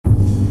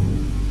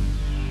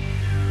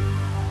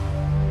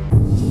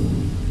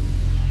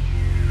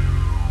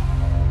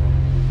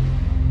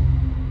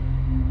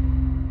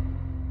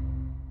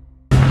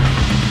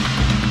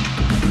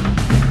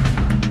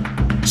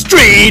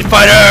Street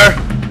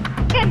Fighter!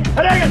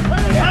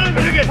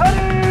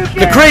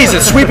 The craze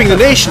that's sweeping the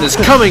nation is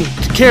coming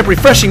to Camp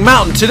Refreshing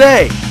Mountain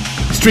today.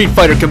 Street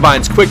Fighter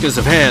combines quickness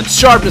of hand,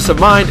 sharpness of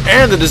mind,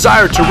 and the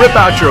desire to rip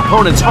out your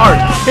opponent's heart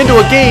into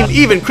a game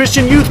even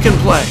Christian youth can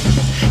play.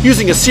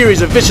 Using a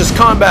series of vicious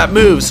combat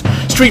moves,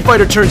 Street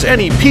Fighter turns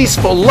any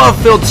peaceful,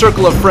 love-filled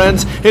circle of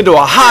friends into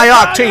a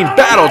high-octane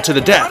battle to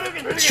the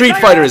death. Street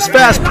Fighter is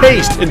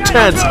fast-paced,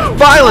 intense,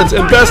 violent,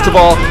 and best of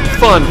all,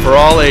 fun for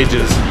all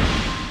ages.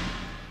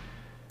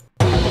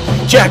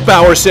 Jack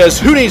Bauer says,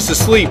 who needs to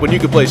sleep when you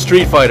can play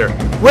Street Fighter?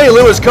 Ray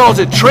Lewis calls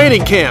it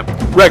training camp.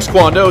 Rex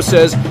Kwon Do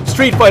says,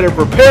 Street Fighter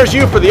prepares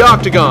you for the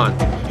octagon.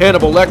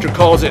 Hannibal Lecter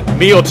calls it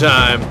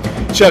mealtime.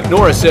 Chuck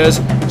Norris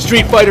says,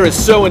 Street Fighter is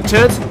so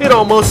intense, it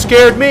almost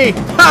scared me.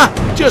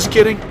 Ha! Just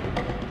kidding.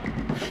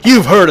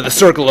 You've heard of the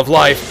circle of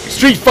life.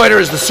 Street Fighter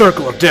is the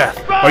circle of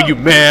death. Are you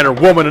man or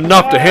woman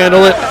enough to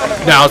handle it?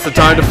 Now's the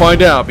time to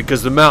find out,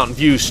 because the Mountain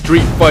View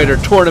Street Fighter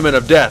Tournament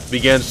of Death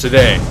begins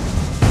today.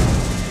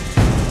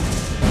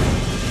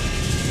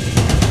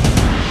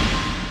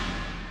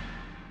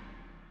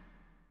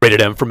 Rated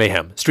M for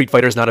Mayhem. Street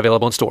Fighter is not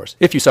available in stores.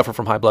 If you suffer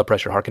from high blood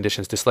pressure, heart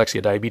conditions, dyslexia,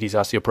 diabetes,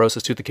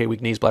 osteoporosis, tooth decay, weak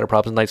knees, bladder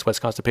problems, night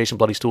sweats, constipation,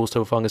 bloody stools,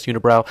 toe fungus,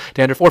 unibrow,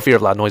 dandruff, or fear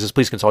of loud noises,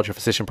 please consult your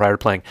physician prior to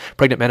playing.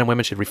 Pregnant men and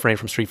women should refrain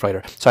from Street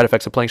Fighter. Side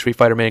effects of playing Street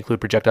Fighter may include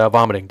projectile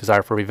vomiting,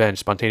 desire for revenge,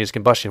 spontaneous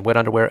combustion, wet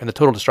underwear, and the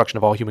total destruction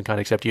of all humankind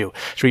except you.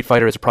 Street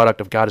Fighter is a product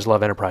of God is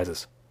Love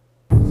Enterprises.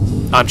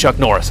 I'm Chuck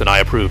Norris, and I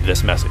approve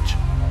this message.